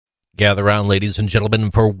Gather round, ladies and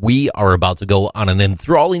gentlemen, for we are about to go on an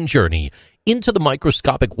enthralling journey into the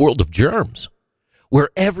microscopic world of germs, where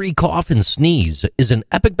every cough and sneeze is an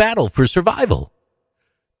epic battle for survival.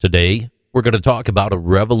 Today, we're going to talk about a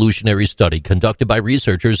revolutionary study conducted by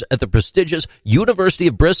researchers at the prestigious University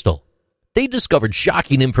of Bristol. They discovered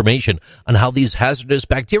shocking information on how these hazardous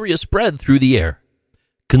bacteria spread through the air.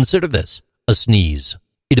 Consider this, a sneeze.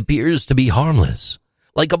 It appears to be harmless,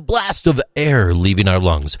 like a blast of air leaving our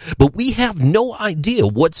lungs, but we have no idea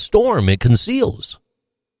what storm it conceals.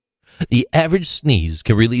 The average sneeze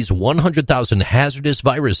can release 100,000 hazardous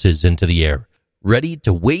viruses into the air, ready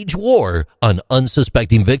to wage war on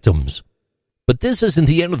unsuspecting victims. But this isn't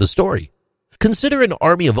the end of the story. Consider an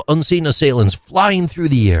army of unseen assailants flying through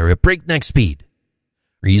the air at breakneck speed.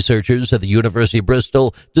 Researchers at the University of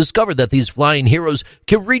Bristol discovered that these flying heroes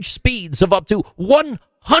can reach speeds of up to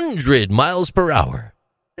 100 miles per hour.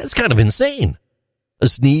 That's kind of insane. A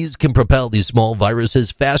sneeze can propel these small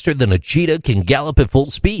viruses faster than a cheetah can gallop at full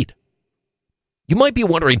speed. You might be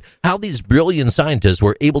wondering how these brilliant scientists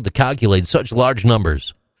were able to calculate such large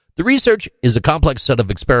numbers. The research is a complex set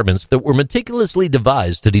of experiments that were meticulously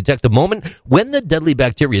devised to detect the moment when the deadly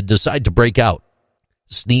bacteria decide to break out.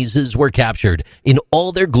 Sneezes were captured in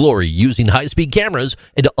all their glory using high-speed cameras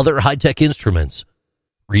and other high-tech instruments.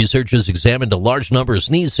 Researchers examined a large number of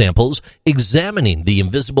sneeze samples, examining the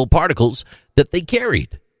invisible particles that they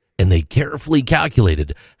carried, and they carefully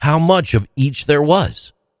calculated how much of each there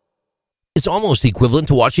was. It's almost equivalent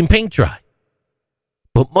to watching paint dry,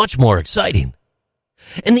 but much more exciting.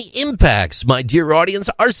 And the impacts, my dear audience,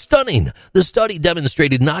 are stunning. The study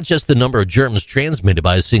demonstrated not just the number of germs transmitted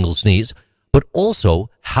by a single sneeze, but also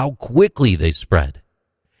how quickly they spread.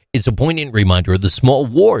 It's a poignant reminder of the small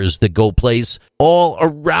wars that go place all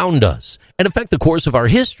around us and affect the course of our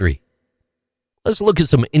history. Let's look at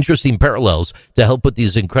some interesting parallels to help put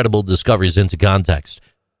these incredible discoveries into context.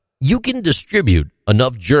 You can distribute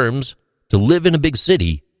enough germs to live in a big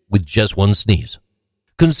city with just one sneeze.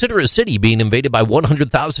 Consider a city being invaded by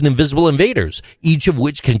 100,000 invisible invaders, each of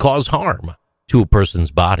which can cause harm to a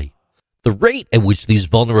person's body. The rate at which these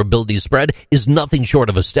vulnerabilities spread is nothing short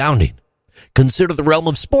of astounding. Consider the realm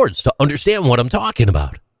of sports to understand what I'm talking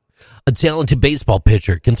about. A talented baseball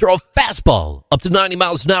pitcher can throw a fastball up to 90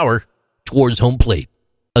 miles an hour towards home plate.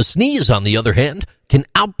 A sneeze, on the other hand, can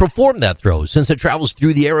outperform that throw since it travels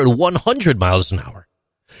through the air at 100 miles an hour.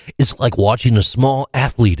 It's like watching a small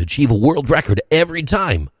athlete achieve a world record every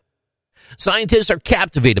time. Scientists are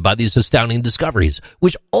captivated by these astounding discoveries,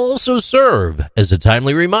 which also serve as a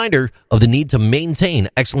timely reminder of the need to maintain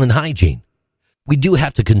excellent hygiene. We do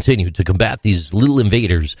have to continue to combat these little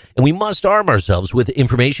invaders, and we must arm ourselves with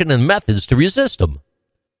information and methods to resist them.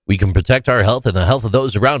 We can protect our health and the health of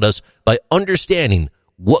those around us by understanding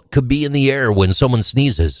what could be in the air when someone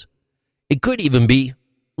sneezes. It could even be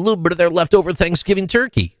a little bit of their leftover Thanksgiving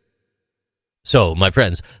turkey. So, my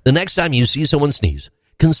friends, the next time you see someone sneeze,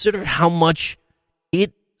 consider how much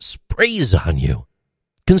it sprays on you.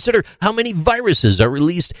 Consider how many viruses are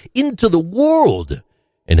released into the world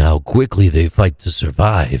and how quickly they fight to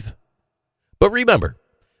survive. But remember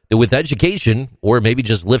that with education, or maybe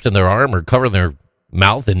just lifting their arm or covering their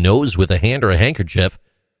mouth and nose with a hand or a handkerchief,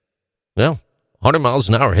 well, 100 miles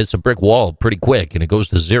an hour hits a brick wall pretty quick and it goes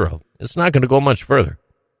to zero. It's not going to go much further.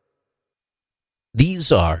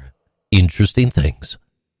 These are interesting things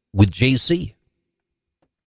with JC.